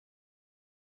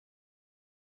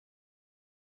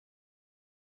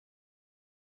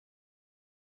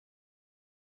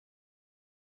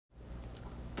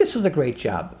this is a great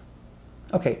job.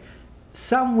 Okay,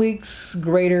 some weeks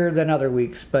greater than other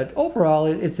weeks, but overall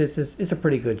it's a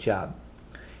pretty good job.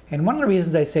 And one of the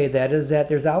reasons I say that is that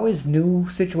there's always new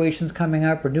situations coming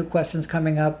up or new questions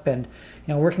coming up, and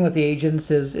working with the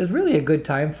agents is really a good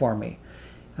time for me.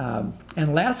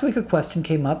 And last week a question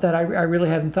came up that I really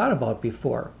hadn't thought about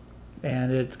before,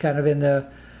 and it's kind of in the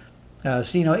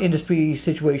industry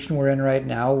situation we're in right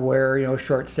now, where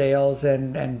short sales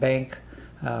and bank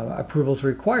approvals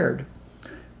required.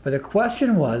 But the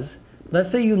question was, let's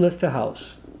say you list a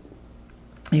house,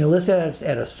 you list it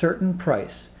at a certain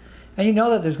price, and you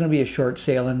know that there's going to be a short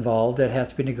sale involved that has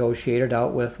to be negotiated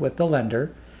out with the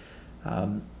lender,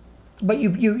 but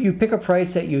you pick a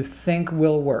price that you think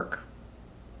will work.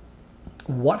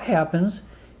 What happens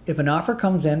if an offer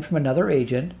comes in from another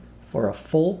agent for a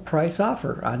full price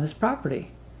offer on this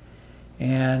property,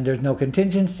 and there's no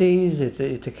contingencies,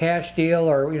 it's a cash deal,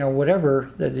 or whatever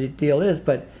the deal is,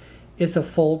 but it's a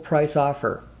full price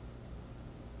offer?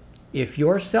 If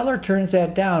your seller turns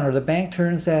that down or the bank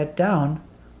turns that down,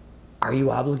 are you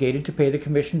obligated to pay the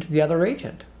commission to the other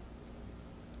agent?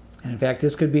 And in fact,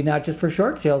 this could be not just for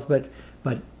short sales, but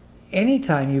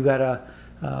anytime you've got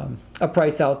a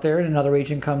price out there and another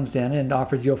agent comes in and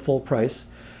offers you a full price,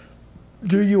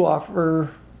 do you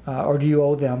offer or do you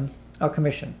owe them a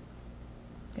commission?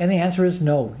 And the answer is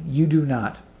no, you do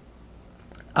not.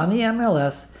 On the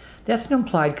MLS, that's an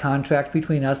implied contract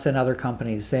between us and other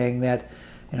companies saying that,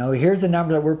 here's the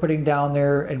number that we're putting down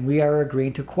there, and we are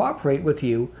agreeing to cooperate with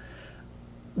you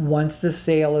once the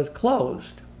sale is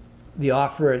closed. The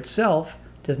offer itself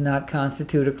does not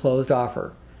constitute a closed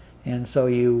offer, and so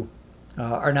you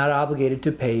are not obligated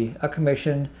to pay a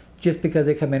commission just because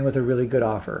they come in with a really good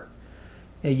offer.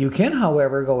 You can,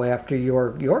 however, go after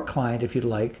your client if you'd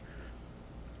like,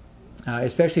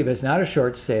 especially if it's not a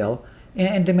short sale,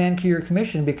 and demand your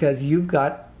commission because you've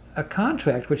got a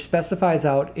contract which specifies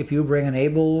out if you bring an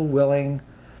able, willing,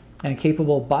 and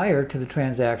capable buyer to the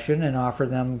transaction and offer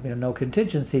them no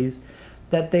contingencies,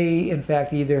 that they in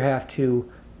fact either have to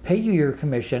pay you your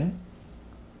commission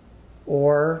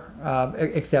or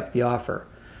accept the offer.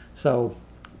 So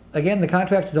again, the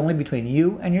contract is only between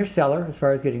you and your seller as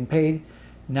far as getting paid,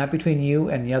 not between you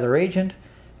and the other agent.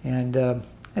 And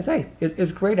I say,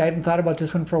 it's great. I hadn't thought about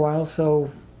this one for a while,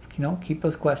 so keep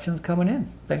those questions coming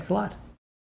in. Thanks a lot.